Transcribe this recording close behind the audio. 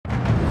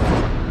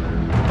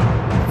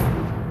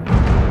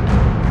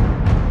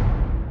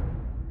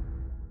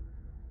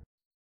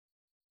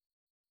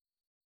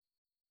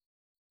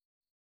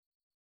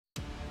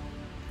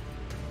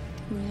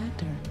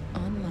Reactor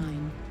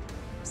online.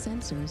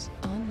 Sensors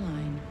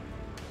online.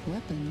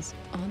 Weapons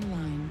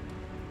online.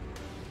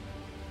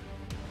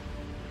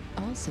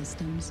 All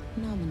systems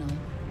nominal.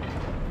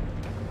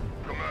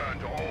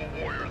 Command to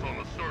all warriors on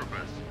the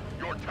surface.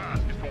 Your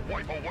task is to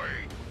wipe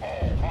away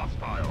all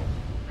hostiles.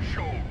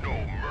 Show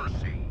no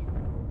mercy.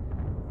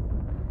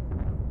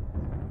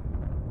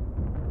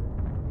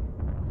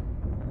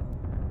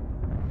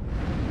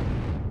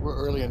 We're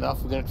early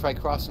enough. We're going to try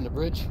crossing the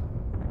bridge.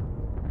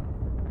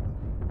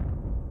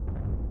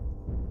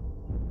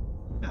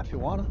 Yeah, if you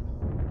want to.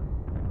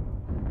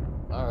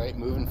 All right,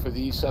 moving for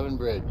the E7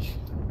 bridge.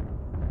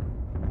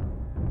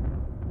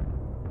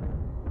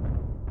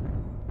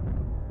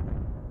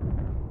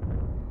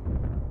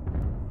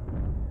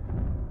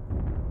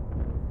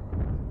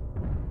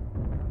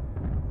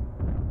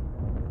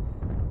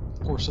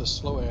 Of course, those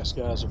slow-ass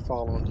guys are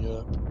following you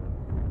up.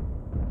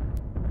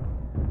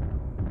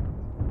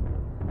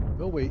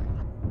 We'll wait.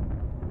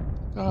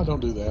 Oh, don't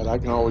do that. I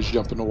can always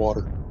jump in the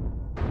water.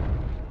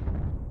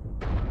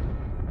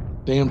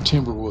 Damn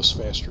Timberwolf's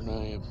faster than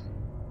I am.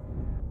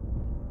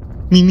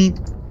 Me.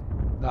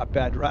 Not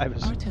bad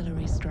drivers.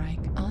 Artillery strike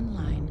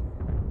online.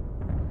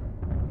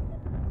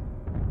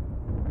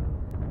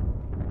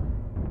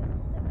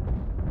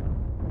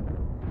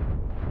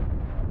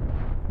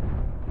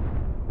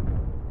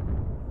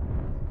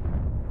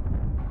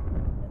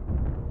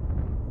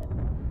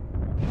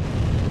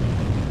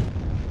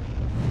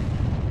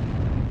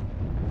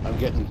 I'm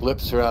getting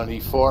blips around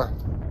E4.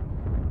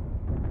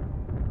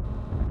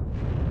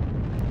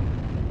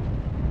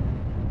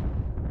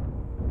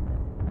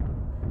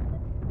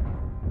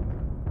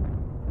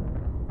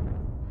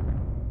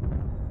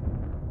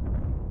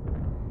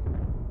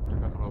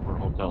 Over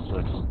Hotel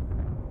 6.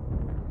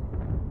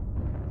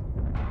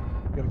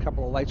 Got a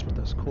couple of lights with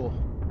us. Cool.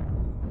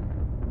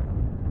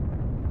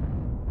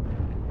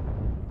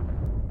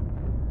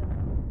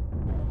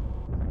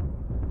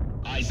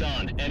 Eyes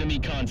on. Enemy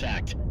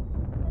contact.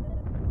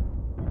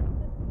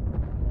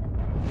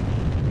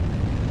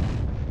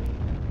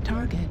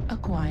 Target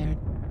acquired.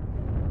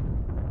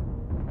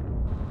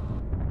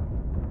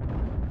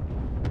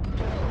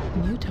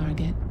 New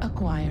target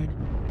acquired.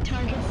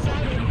 Target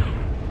sighted.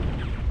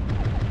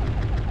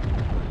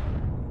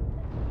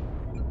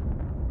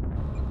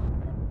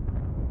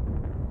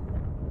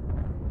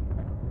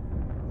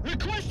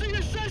 Requesting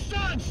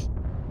assistance!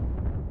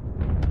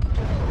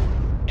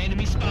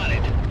 Enemy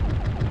spotted.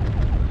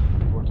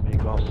 Towards me,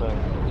 golf 7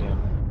 if you can.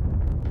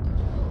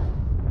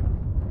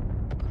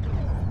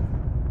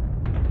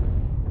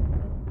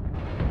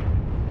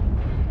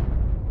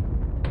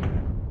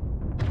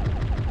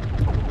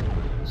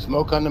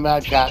 Smoke on the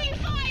Mad Cat. Taking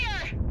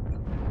fire!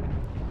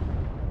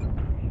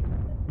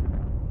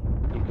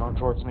 Keep going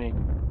towards me.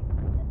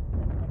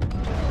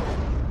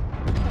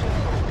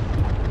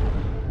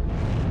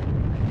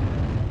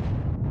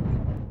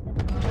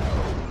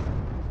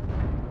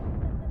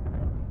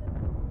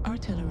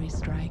 Artillery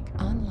strike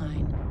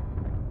online.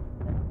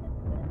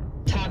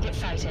 Target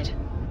sighted.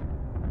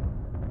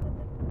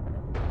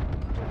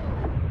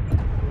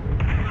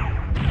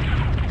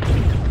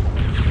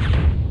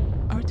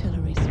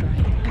 Artillery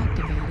strike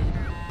activated.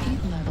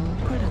 Heat level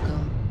critical.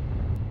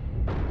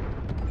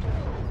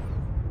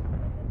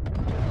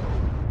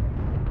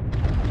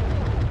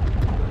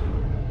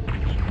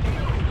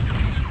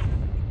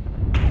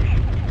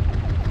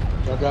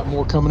 I got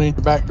more coming in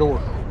the back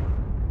door.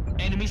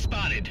 Enemy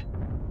spotted.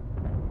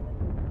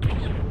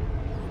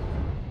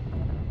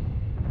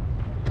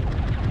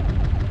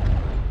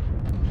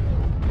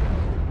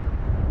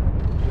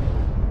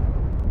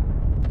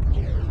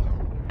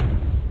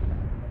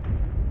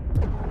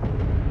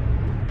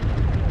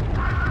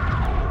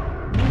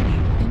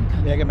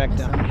 Yeah, get back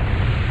down.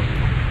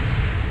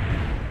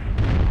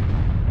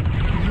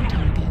 New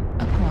target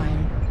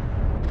acquired.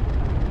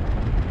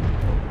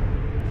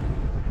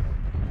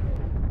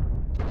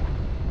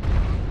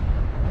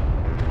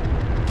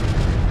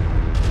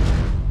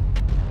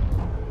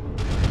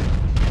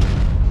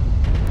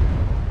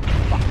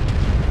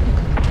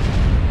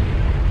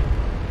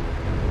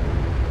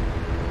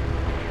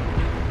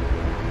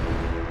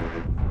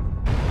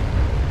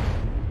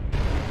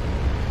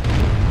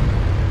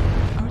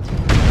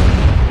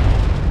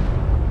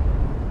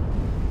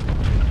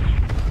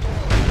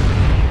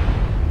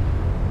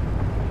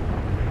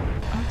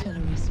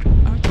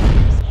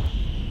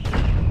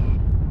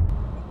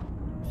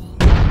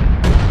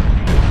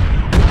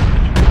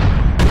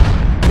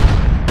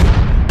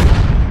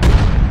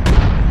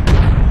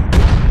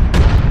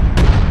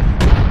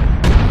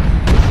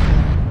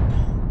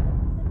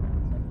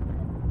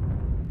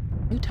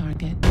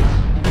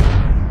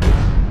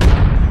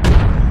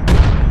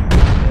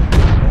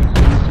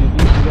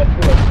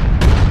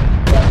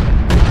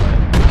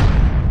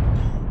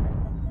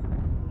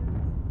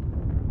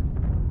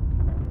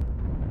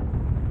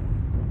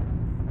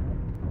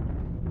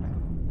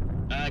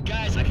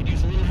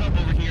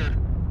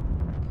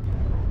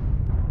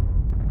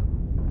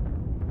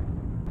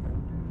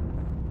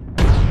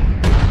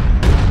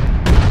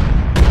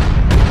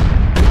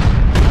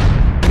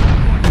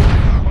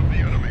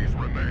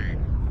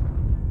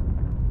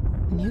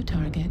 New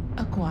target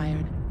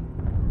acquired.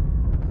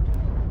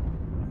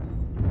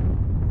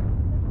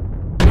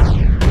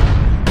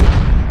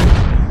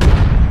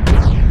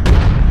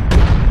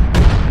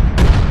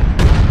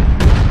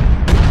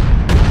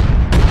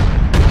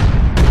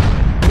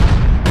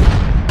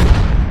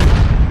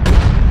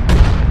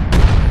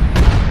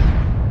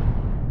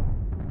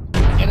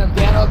 Get him,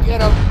 Dano,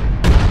 get him.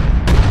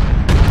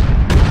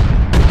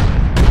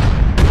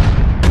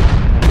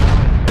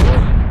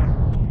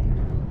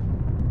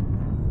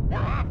 We're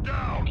half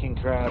down. King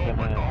Crab Don't and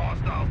let the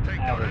hostiles take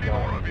down any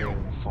more of you.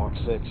 Fox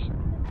 6.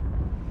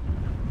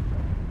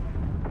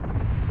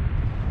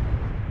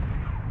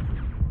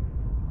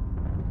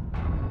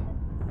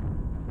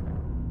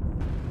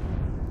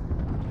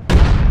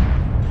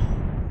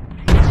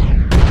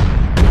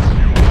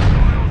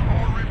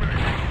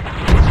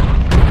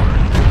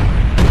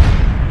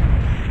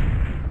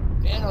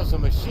 Dano's a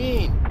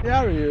machine.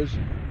 There he is.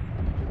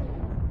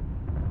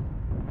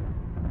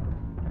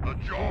 The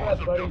jaws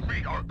of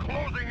defeat are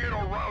closing in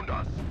around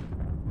us.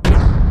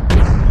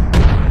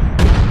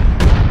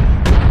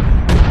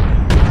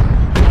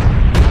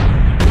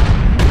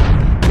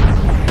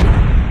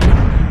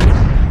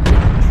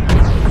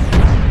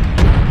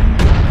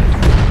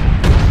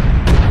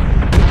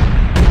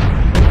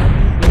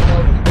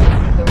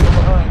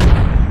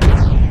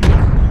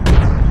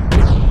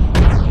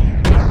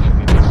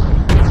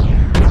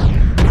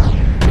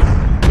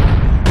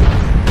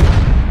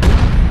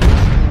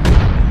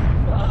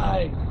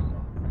 Nice!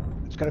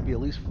 It's got to be at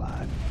least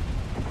 5.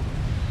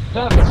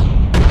 7!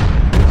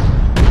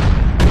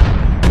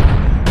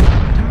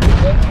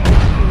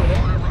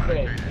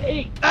 Eradicated.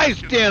 8!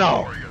 Nice,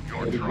 Dano!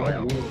 Glory of your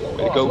triumph.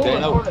 Way to go,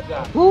 Dano.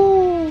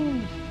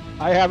 Woo!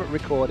 I have it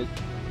recorded.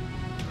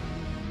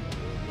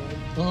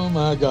 Oh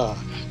my God.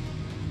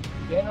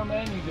 Dano,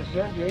 man, you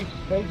deserve your Ace of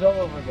Spades all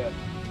over again.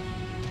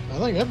 I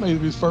think that may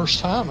be the first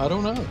time. I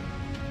don't know.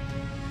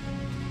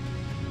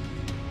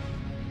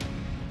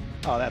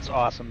 Oh, that's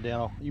awesome,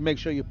 Dano. You make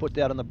sure you put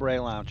that on the Bray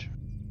Lounge.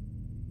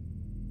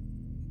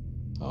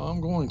 Oh,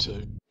 I'm going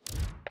to.